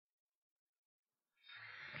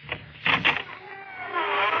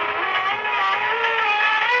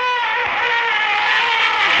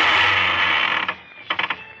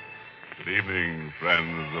evening,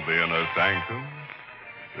 friends of the Inner Sanctum.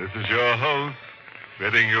 This is your host,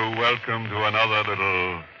 bidding you welcome to another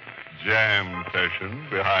little jam session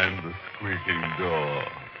behind the squeaking door.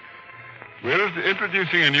 We're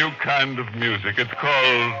introducing a new kind of music. It's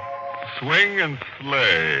called Swing and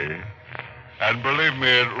Slay. And believe me,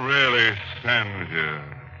 it really sends you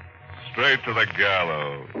straight to the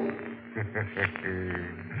gallows.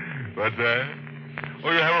 What's that?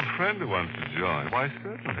 Oh, you have a friend who wants to join. Why,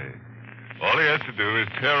 certainly. All he has to do is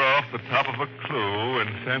tear off the top of a clue and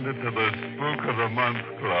send it to the Spook of the Month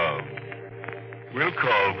Club. We'll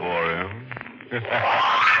call for him.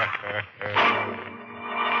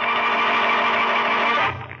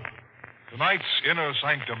 Tonight's Inner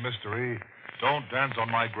Sanctum mystery, Don't Dance on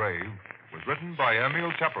My Grave, was written by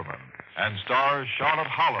Emil Tepperman and stars Charlotte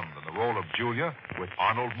Holland in the role of Julia with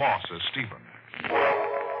Arnold Moss as Stephen.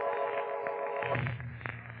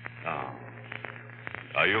 Now,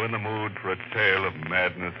 are you in the mood for a tale of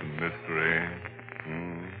madness and mystery?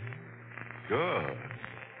 Good.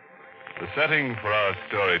 The setting for our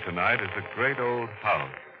story tonight is a great old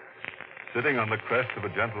house, sitting on the crest of a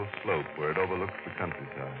gentle slope where it overlooks the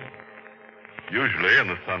countryside. Usually, in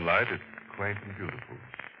the sunlight, it's quaint and beautiful.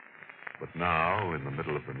 But now, in the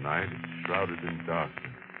middle of the night, it's shrouded in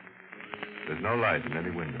darkness. There's no light in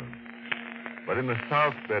any window. But in the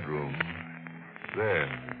south bedroom, there,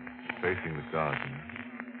 facing the garden,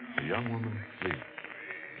 a young woman sleeps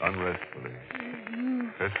unrestfully.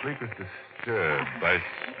 Her sleep is disturbed by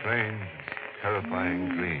strange, terrifying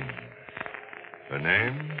dreams. Her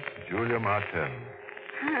name, Julia Martell.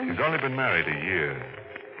 She's only been married a year,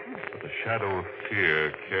 but the shadow of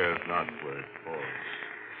fear cares not where it falls.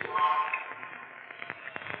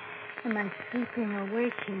 Am I sleeping or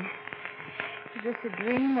waking? Is this a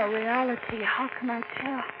dream or reality? How can I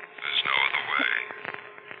tell? There's no other way.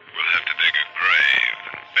 We'll have to dig a grave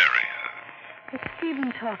and bury her. It's Stephen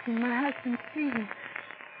talking, my husband, Stephen.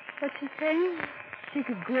 What's he saying? Dig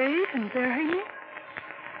a grave and bury me?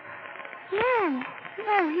 No,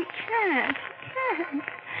 he can't.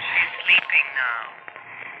 She's sleeping now.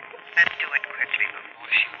 Let's do it quickly before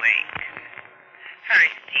she wakes. Hurry,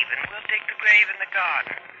 Stephen. We'll dig the grave in the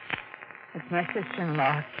garden. It's my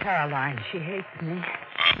sister-in-law, Caroline. She hates me.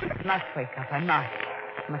 I must wake up. I must.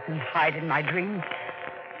 I mustn't hide in my dreams.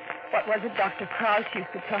 What was it Dr. Krause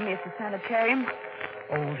used to tell me at the sanitarium?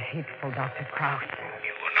 Old, hateful Dr. Krause.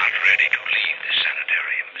 You are not ready to leave the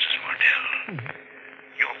sanitarium, Mrs. Martell.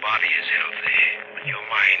 Your body is healthy, but your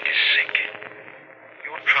mind is sick.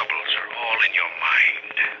 Your troubles are all in your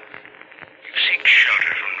mind. You seek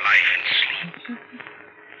shelter from life and sleep.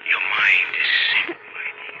 Your mind is sick, my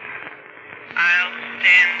dear. I'll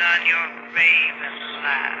stand on your grave and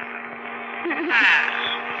laugh.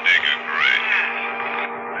 Dig a grave.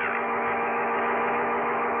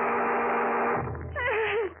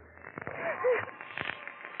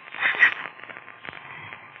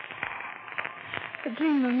 The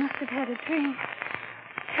dreamer must have had a dream.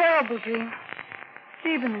 Terrible dream.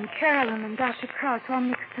 Stephen and Carolyn and Dr. Krause all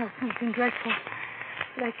mixed up something dreadful.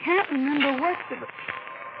 But I can't remember what the...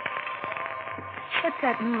 What's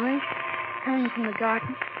that noise coming from the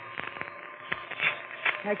garden?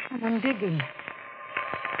 Like someone digging.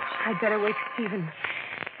 I'd better wake Stephen.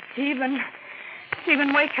 Stephen,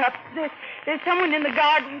 wake up. There's someone in the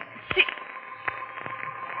garden.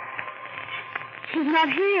 She's not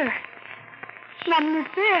here. Not in this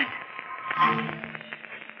bed.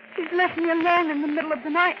 She's left me alone in the middle of the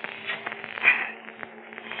night.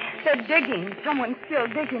 They're digging. Someone's still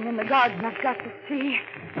digging in the garden. I've got to see.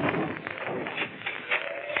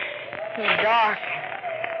 So dark.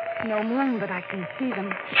 No moon, but I can see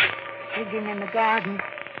them digging in the garden.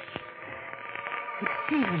 It's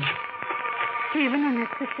Stephen and his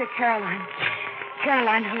sister Caroline.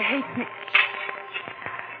 Caroline, who hates me.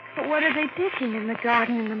 But what are they digging in the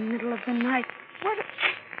garden in the middle of the night? What?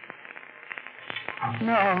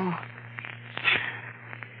 No.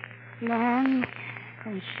 Long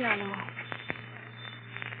and shallow.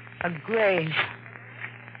 A grave.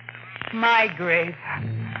 My grave.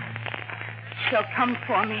 She'll come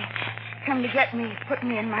for me. Come to get me. Put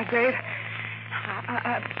me in my grave.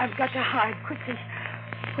 I've got to hide quickly.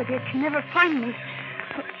 Where they can never find me.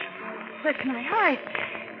 Where can I hide?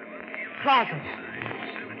 Closet.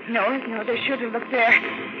 No, they should have looked there.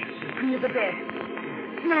 Under the bed.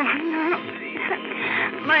 No.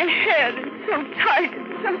 My head is so tight.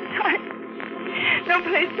 It's so tight. No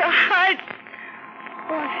place to hide.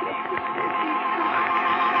 Oh,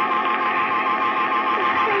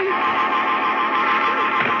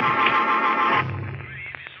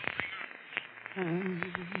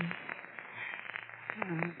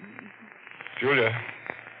 Julia,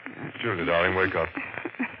 darling. Wake up.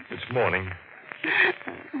 It's morning.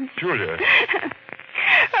 Julia.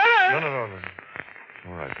 No.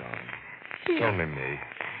 All right, darling. It's only me.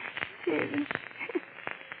 Stephen.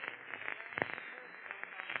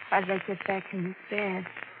 How'd I get back in this bed?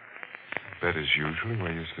 Bed as usually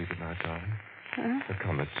where you sleep at night, darling. Huh? Now,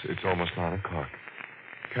 come, it's almost 9 o'clock.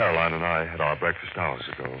 Caroline and I had our breakfast hours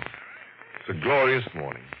ago. It's a glorious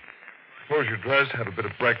morning. Suppose you dress, have a bit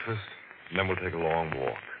of breakfast, and then we'll take a long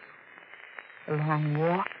walk. A long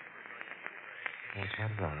walk? What's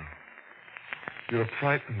that, darling? You look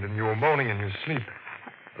frightened and you were moaning in your sleep.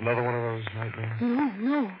 Another one of those nightmares?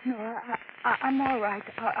 No. I'm all right.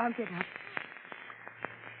 I'll get up.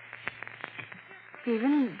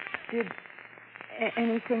 Stephen, did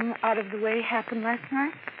anything out of the way happen last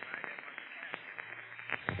night?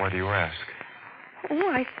 Why do you ask?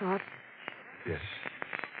 Oh, I thought. Yes.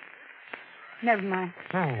 Never mind.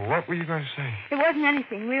 Oh, what were you going to say? It wasn't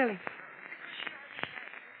anything, really.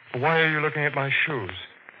 Why are you looking at my shoes?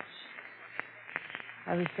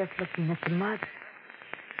 I was just looking at the mud.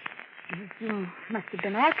 You must have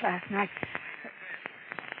been out last night.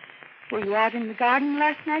 Were you out in the garden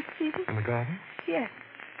last night, Stephen? In the garden? Yes.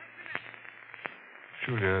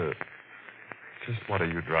 Julia, just what are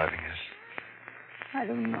you driving at? I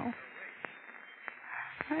don't know,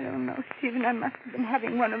 Stephen. I must have been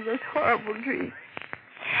having one of those horrible dreams.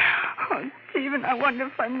 Oh, Stephen, I wonder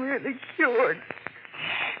if I'm really cured.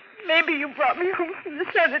 Maybe you brought me home from the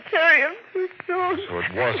sanitarium too soon. So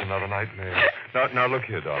it was another nightmare. Now look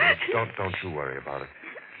here, darling. Don't you worry about it.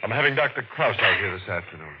 I'm having Dr. Krause out here this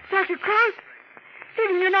afternoon. Dr. Krause?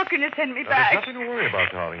 Stephen, you're not going to send me back. There's nothing to worry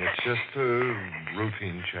about, darling. It's just a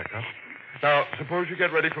routine checkup. Now, suppose you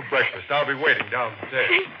get ready for breakfast. I'll be waiting downstairs.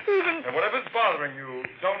 Stephen. And whatever's bothering you,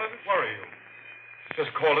 don't let it worry you.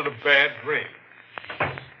 Just call it a bad dream.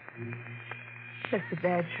 Just a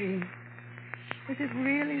bad dream. Was it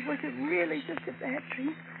really just a bad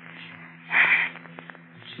dream?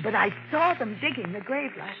 But I saw them digging the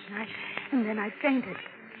grave last night, and then I fainted.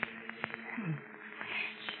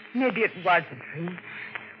 Maybe it was a dream.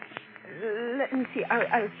 Let me see.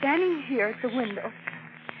 I was standing here at the window.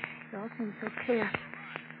 It all seemed so clear.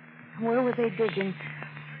 Where were they digging?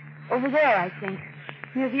 Over there, I think,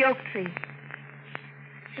 near the oak tree.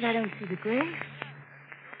 But I don't see the grave.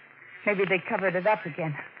 Maybe they covered it up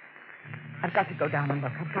again. I've got to go down and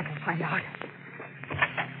look. I've got to find out.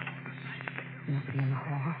 Nobody in the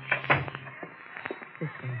hall. This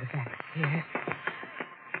way, the back stairs.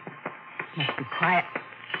 Must be quiet.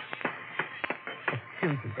 It's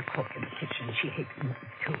Susie, the cook in the kitchen. She hates me,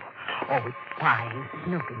 too. Always spying,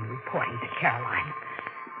 snooping, reporting to Caroline.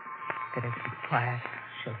 Better keep quiet.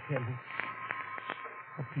 She'll hear me.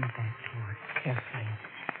 Open the back door carefully.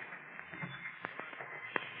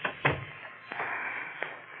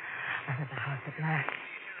 Out of the house at last.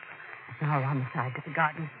 Now around the side to the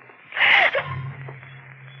garden.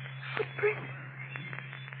 Footprints.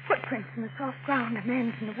 Footprints in the soft ground. A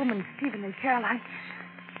man's and a woman's, Stephen and Caroline.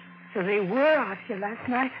 So they were out here last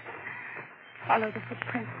night. Follow the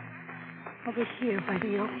footprints. Over here by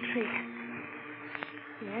the oak tree.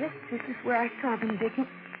 Yes, this is where I saw them digging.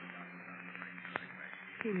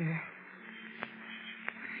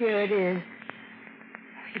 Here it is.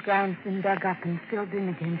 The ground's been dug up and filled in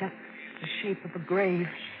again, just the shape of a grave.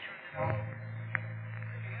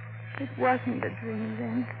 It wasn't a dream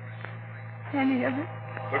then. Any of it.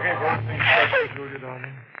 Looking for anything special, Julia,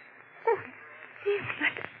 darling? Oh, Steve,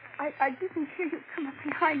 I didn't hear you come up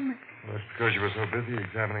behind me. Well, that's because you were so busy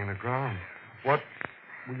examining the ground. What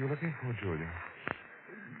were you looking for, Julia?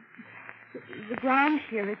 The ground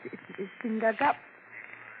here, it's been dug up.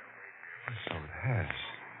 So it has.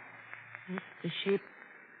 It's the shape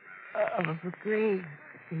of a grave,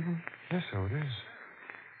 Stephen. Yes, so it is.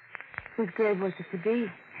 Whose grave was it to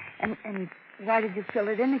be? And why did you fill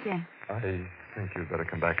it in again? I think you'd better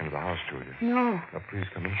come back into the house, Julia. No. Now, please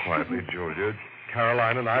come in quietly, Julia.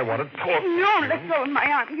 Caroline and I want to talk. No, let go of my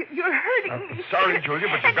arm. You're hurting me. Sorry, Julia,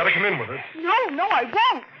 but you've got to come in with us. No, I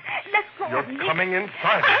won't. Let go of me. You're coming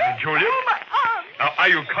inside with me, Julia. Oh, my arm. Now, are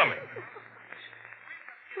you coming?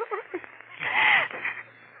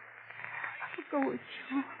 I'll go with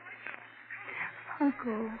you. I'll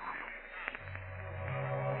go.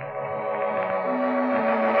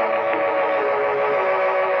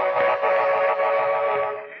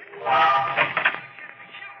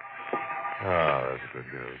 Ah, that's a good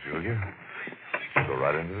girl, Julia. Go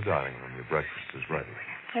right into the dining room. Your breakfast is ready.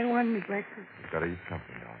 I don't want any breakfast. You've got to eat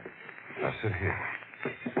something, darling. Now, sit here.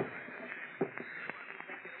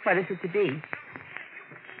 What is it to be?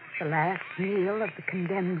 The last meal of the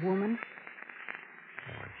condemned woman?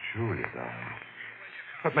 Oh, Julia, darling.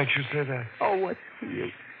 What makes you say that? Oh, what's the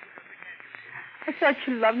use? I thought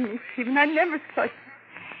you loved me, Stephen. I never thought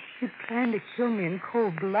you planned to kill me in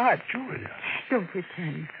cold blood. Julia. Don't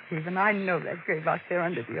pretend, Stephen. I know that grave out there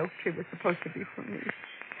under the oak tree was supposed to be for me.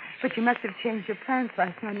 But you must have changed your plans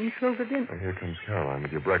last night and filled it in. Well, here comes Caroline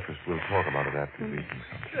with your breakfast. We'll talk about it after you've eaten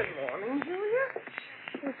something. Good morning, Julia.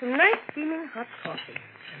 With some nice steaming hot coffee.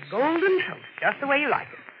 And golden toast, just the way you like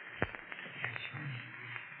it.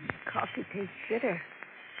 Coffee tastes bitter.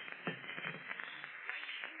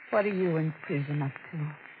 What are you and Susan up to?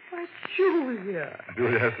 Why, Julia.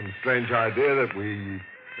 Julia has some strange idea that we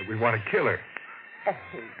want to kill her. Oh,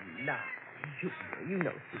 now, Julia, you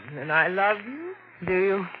know Susan and I love you. Do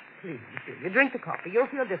you? Please, Julia, drink the coffee. You'll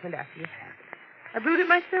feel different after you've had it. I brewed it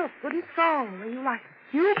myself, good and strong, the way you like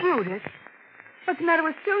it. You brewed it? What's the matter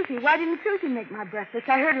with Susie? Why didn't Susie make my breakfast?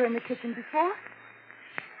 I heard her in the kitchen before.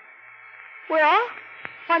 Well,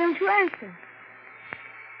 why don't you answer?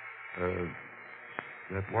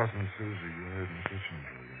 That wasn't Susie you heard in the kitchen,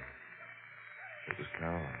 Julia. It was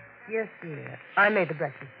Caroline. Yes, dear. I made the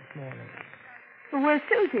breakfast this morning. Well, where's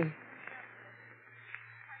Susie?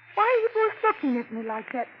 Why are you both looking at me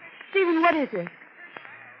like that? Stephen, what is it?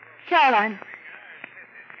 Caroline.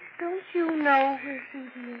 Don't you know where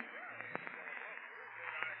Susie is?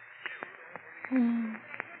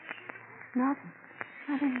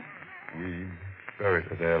 Nothing. We buried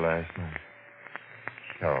her there last night.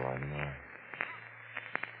 Caroline and I.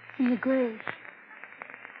 In the grave.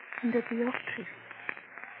 Under the oak tree.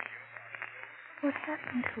 What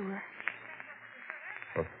happened to her?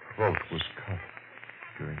 Her throat was cut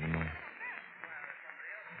during the night.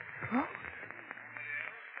 Throat?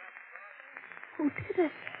 Who did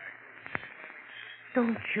it?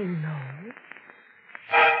 Don't you know?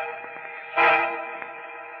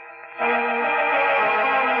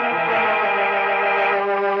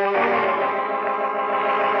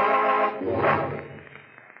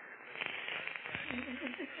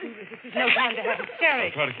 This is no time to have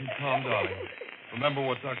hysterics. Try to keep calm, darling. Remember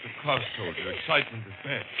what Dr. Cross told you. Excitement is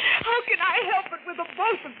bad. How can I help it with the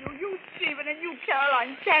both of you? You, Stephen, and you,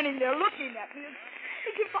 Caroline, standing there looking at me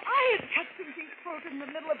as if I had cut Susie's throat in the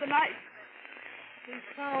middle of the night. We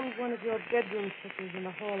found one of your bedroom slippers in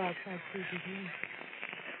the hall outside Susie's room.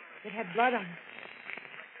 It had blood on it.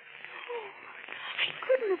 Oh, I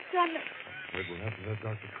couldn't have done it. Wait, we'll have to let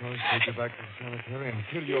Dr. Cross take you back to the sanitarium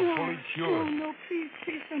until you're fully cured. No, please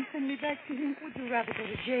don't send me back to him. Would you rather go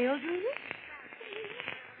to jail, Julia?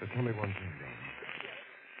 Now, tell me one thing, darling.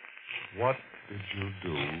 What did you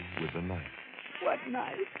do with the knife? What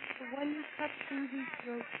knife? The one you cut Susie's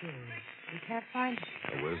throat with. We can't find it.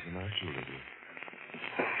 Now, where's the knife, Julia, dear?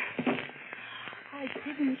 I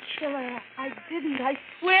didn't kill her. I didn't. I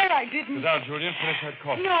swear I didn't. Sit down, Julia, and finish that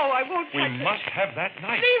coffee. No, I won't We touch it. must have that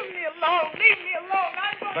knife. Leave me alone. Leave me alone.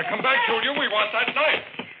 I'm going Now, to come back, die. Julia. We want that knife.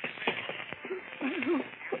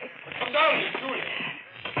 Now, come down here, Julia.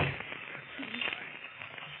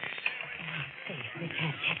 They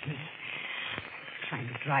can't get me. Trying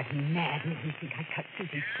to drive me mad, make me think I cut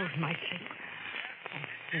Susie's throat in my sleep. Oh,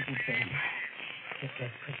 Susie, Ben. Get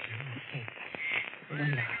dressed quickly and escape. The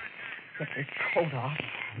window. Get this coat off.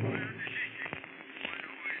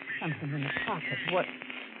 Something in the pocket. What?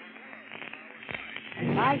 A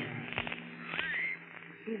knife.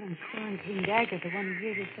 Even quarantine dagger, the one you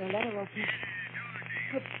used for a letter opener.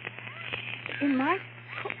 But in my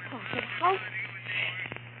coat pocket, how?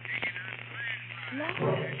 Blood.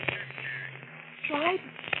 Dried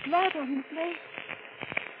blood on the blade.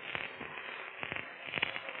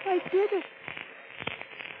 I did it.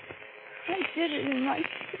 I did it in my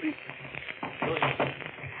sleep.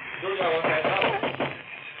 Julia, what's that now?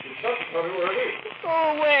 Tell me where it is. Go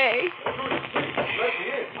away. Julia, please, let me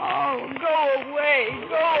in. Oh, go away.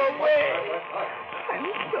 Go away. I'm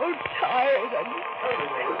so tired. I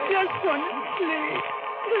just want to sleep.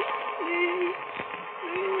 Please.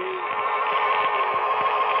 Please.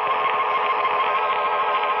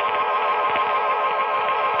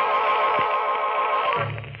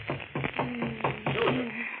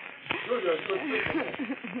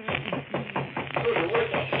 Julia,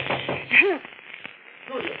 wake up.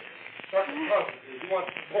 Julia, Dr. Cross, he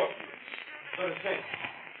wants to talk to you. Let us in.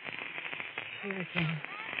 Here again.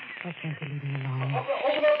 Why can't you leave me alone?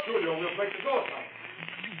 Open up, Julia. We'll break the door down.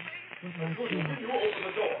 What do I do? Julia, you open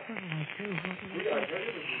the door. What do I do? We gotta tell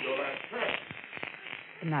you this is your last chance.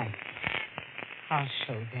 The knife. I'll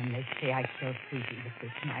show them. They say I killed Susie with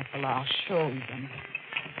this knife. Well, I'll show them.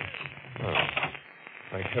 Well,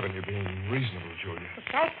 thank heaven you're being reasonable, Julia.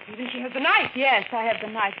 Look out, Stephen. She has the knife. Yes, I have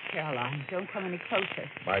the knife, Caroline. Don't come any closer.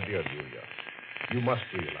 My dear Julia, you must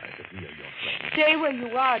realize that we are your friends. Stay where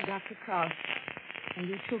you are, Dr. Cross. And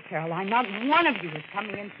you too, Caroline. Not one of you is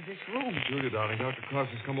coming into this room. Julia, darling, Dr. Cross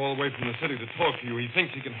has come all the way from the city to talk to you. He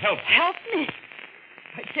thinks he can help. Help me?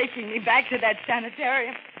 By taking me back to that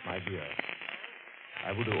sanitarium. My dear,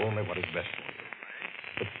 I will do only what is best for you.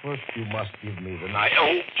 But first you must give me the knife.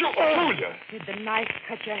 Oh, Julia! Did the knife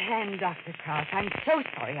cut your hand, Dr. Cross? I'm so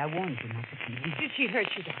sorry. I warned you not to come in. Did she hurt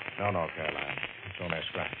you, Doctor? No, Caroline. It's only a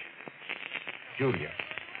scratch. Julia,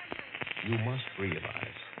 you must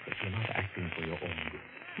realize that you're not acting for your own good.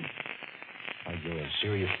 Now, you're in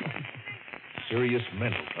serious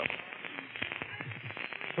mental trouble.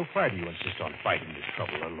 So why do you insist on fighting this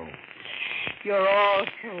trouble alone? You're all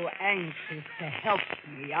so anxious to help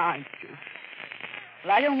me, aren't you?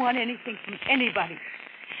 Well, I don't want anything from anybody.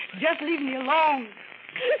 Just leave me alone.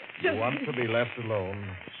 You want to be left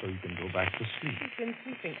alone so you can go back to sleep. You've been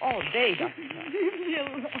sleeping all day, Dr. Cross. Leave me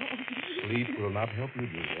alone. Sleep will not help you,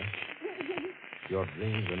 Julia. Your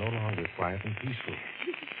dreams are no longer quiet and peaceful.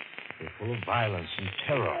 They're full of violence and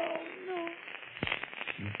terror. Oh, no.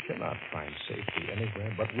 You cannot find safety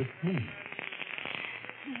anywhere but with me.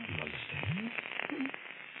 You understand?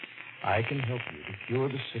 I can help you to cure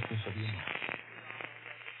the sickness of your mind.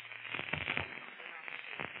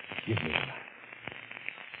 Give me the knife.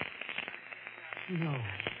 No.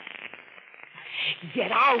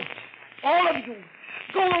 Get out. All of you.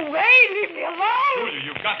 Go away. Leave me alone. Julia,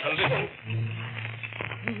 you've got to listen.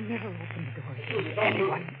 You never open the door to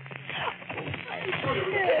anyone.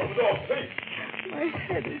 My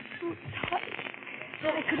head is so tight. I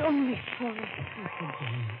could only fall asleep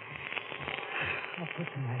again. I'll put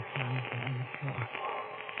the knife down here on the floor.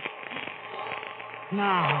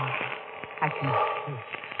 Now I can sleep.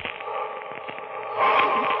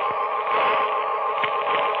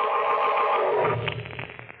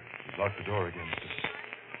 Lock the door against us.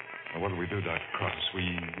 Now, what do we do, Dr. Cross?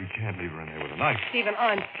 We can't leave her in there with a knife. Stephen,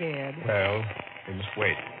 I'm scared. Well, we must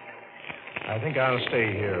wait. I think I'll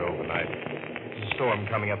stay here overnight. There's a storm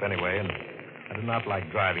coming up anyway, and I do not like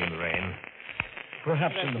driving in the rain.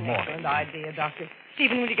 Perhaps in the morning. Excellent idea, Doctor.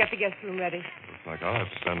 Stephen, will you get the guest room ready? Looks like I'll have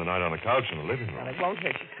to spend the night on the couch in the living room. Well, it won't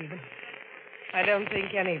hurt you, Stephen. I don't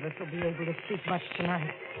think any of us will be able to sleep much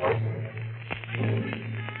tonight.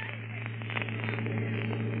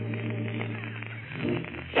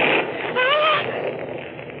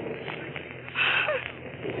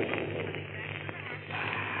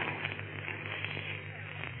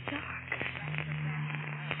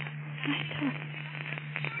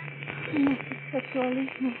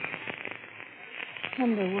 Evening.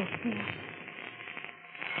 Thunder woke me up.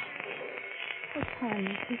 What time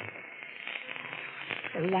is it?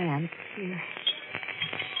 The lamp's here.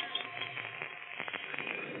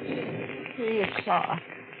 3:00.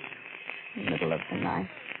 In the middle of the night.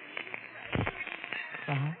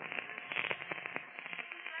 Well,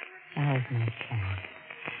 that was my plan.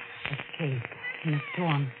 Escape in the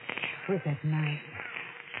storm with that knife.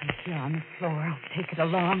 It's here on the floor. I'll take it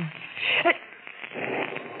along.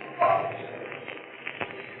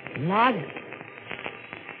 Blood.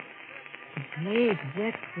 The blade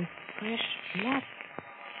wet with fresh blood.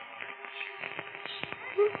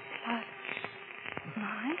 Whose blood?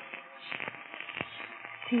 Mine?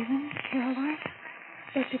 Stephen, Caroline,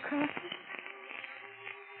 Dr. Cross.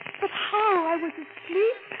 But how? I was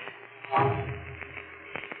asleep.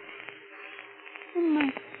 In my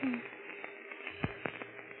sleep.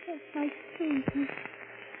 That's my sleep.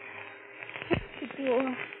 The door.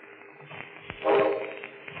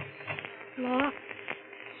 Locked.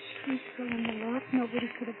 She's still in the lock. Nobody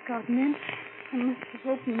could have gotten in. I must have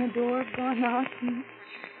opened the door, gone out, and...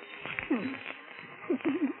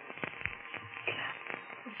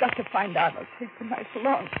 I've got to find out. I'll take the knife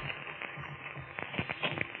along.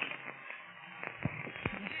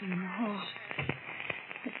 Nothing in the hall.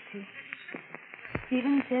 Let's see.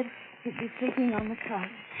 Stephen said he'd be sleeping on the couch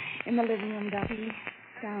in the living room down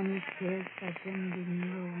the stairs by bending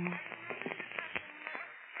room.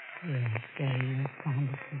 Yes, Gary, you found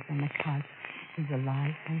us. He's on the couch. He's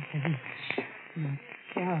alive, thank heaven. Not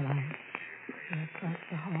Caroline. She's across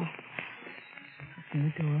the hall. Open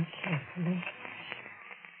the door carefully.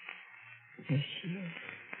 There she is.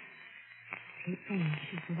 Sleeping.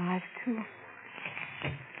 She's alive, too.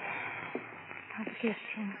 Now the guest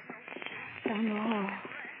room. Down the hall.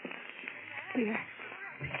 Here.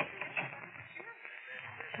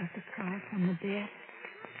 Dr. Cross on the bed.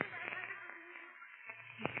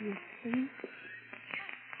 Is he asleep?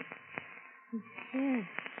 His head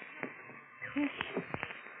twisted.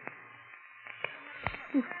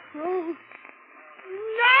 He froze.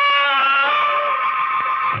 No!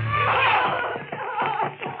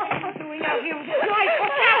 What are you doing out here with the light?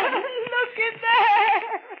 Look at that!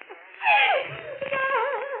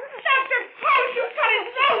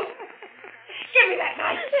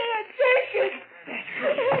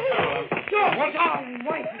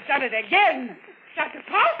 done it again. Dr.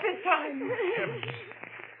 Cross this time. Heavens.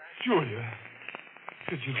 Julia.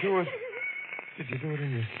 Did you do it? Did you do it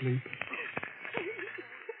in your sleep?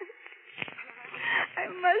 I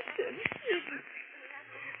must have.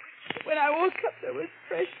 When I woke up, there was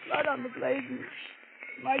fresh blood on the blade, and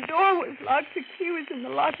my door was locked. The key was in the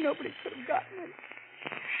lock. Nobody could have gotten it.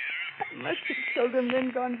 I must have killed him,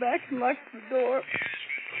 then gone back and locked the door.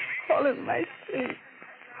 All in my sleep.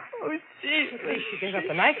 Oh, Jesus. At least she gave up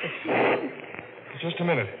the knife. Just a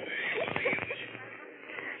minute.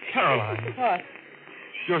 Caroline. What?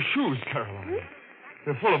 Your shoes, Caroline.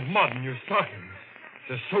 They're full of mud in your stockings.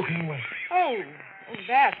 They're soaking wet. Oh,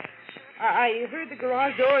 that. I heard the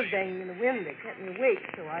garage doors banging in the wind. They kept me awake,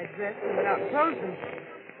 so I dressed and went out and closed them.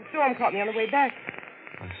 The storm caught me on the way back.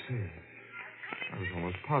 I see. I was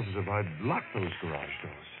almost positive I'd locked those garage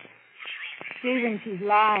doors. Stephen, she's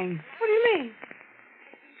lying. What do you mean?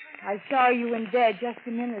 I saw you in bed just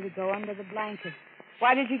a minute ago under the blanket.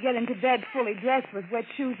 Why did you get into bed fully dressed with wet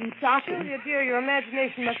shoes and stockings? Julia, dear, your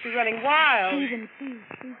imagination must be running wild. Stephen, please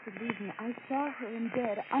believe me. I saw her in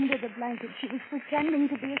bed under the blanket. She was pretending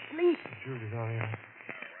to be asleep. Julia, darling,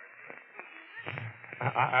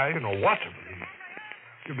 I don't know what to believe.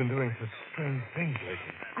 You've been doing such strange things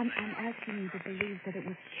lately. I'm asking you to believe that it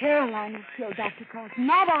was Caroline who killed Dr. Cross,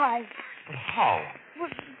 not I. But how? Well,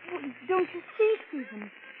 don't you see, Stephen?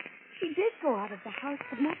 She did go out of the house,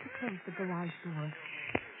 but not to close the garage door.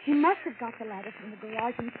 She must have got the ladder from the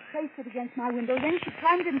garage and placed it against my window. Then she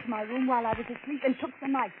climbed into my room while I was asleep and took the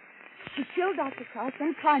knife. She killed Dr. Cross,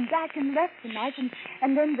 then climbed back and left the knife,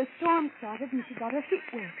 and then the storm started and she got her feet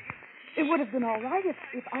wet. It would have been all right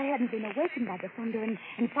if I hadn't been awakened by the thunder and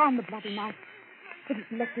found the bloody knife. But it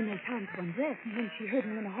left her no time to undress. And when she heard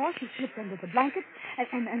me in the hall, she slipped under the blanket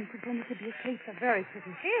and pretended to be asleep. A very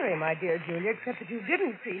pretty theory, my dear Julia, except that you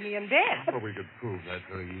didn't see me in bed. Well, we could prove that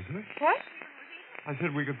very easily. What? I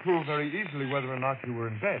said we could prove very easily whether or not you were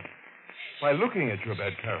in bed by looking at your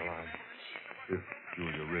bed, Caroline. If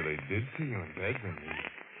Julia really did see you in bed, then the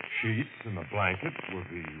sheets and the blanket would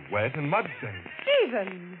be wet and mud-stained.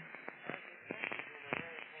 Stephen!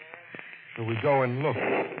 So we go and look.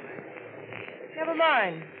 Never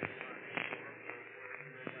mind.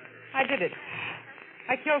 I did it.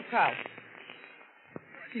 I killed Kraus.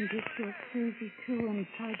 And this was Susie, too, and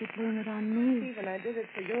tried to blame it on me. Stephen, I did it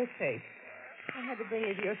for your sake. I had to bring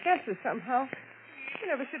you to your senses somehow. You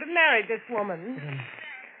never should have married this woman.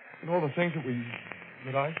 And all the things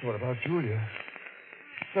that I thought about Julia,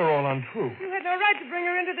 they're all untrue. You had no right to bring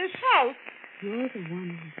her into this house. You're the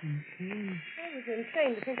one who's insane. I was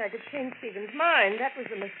insane to think I could change Stephen's mind. That was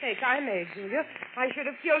the mistake I made, Julia. I should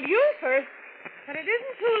have killed you first. But it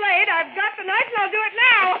isn't too late. I've got the knife, and I'll do it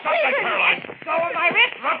now. Stop that, Caroline. Let go of my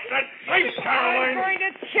wrist. Drop that face, Caroline. I'm going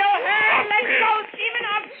to kill her. Let go, Stephen.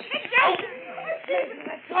 I'll get you. Stephen,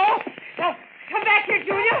 let go. Now, come back here,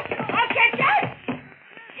 Julia. I'll get you.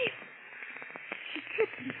 She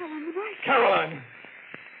tripped and fell on the knife. Caroline.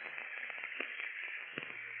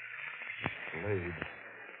 Blade.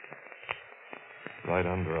 Right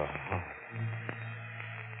under her heart.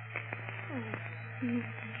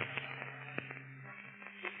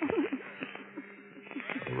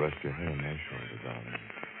 Rest your hand on my shoulder, darling.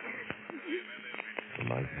 The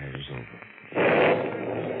nightmare is over.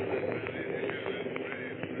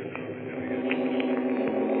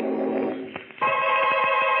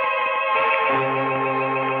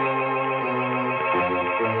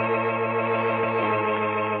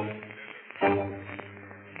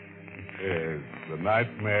 Yes, the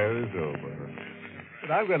nightmare is over.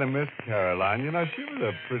 But I'm going to miss Caroline. You know, she was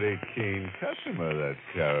a pretty keen customer, that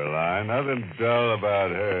Caroline. Nothing dull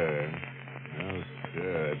about her. No,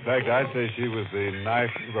 sir. In fact, I'd say she was the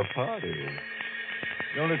nicest of the party.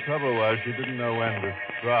 The only trouble was she didn't know when to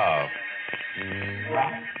stop.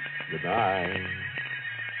 Good night.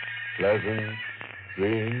 Pleasant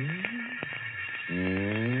dreams.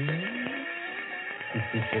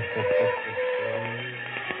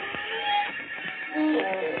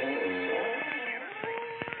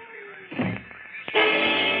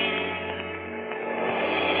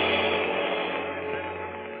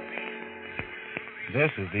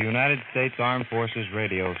 This is the United States Armed Forces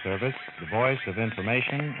Radio Service, the voice of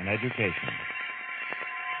information and education.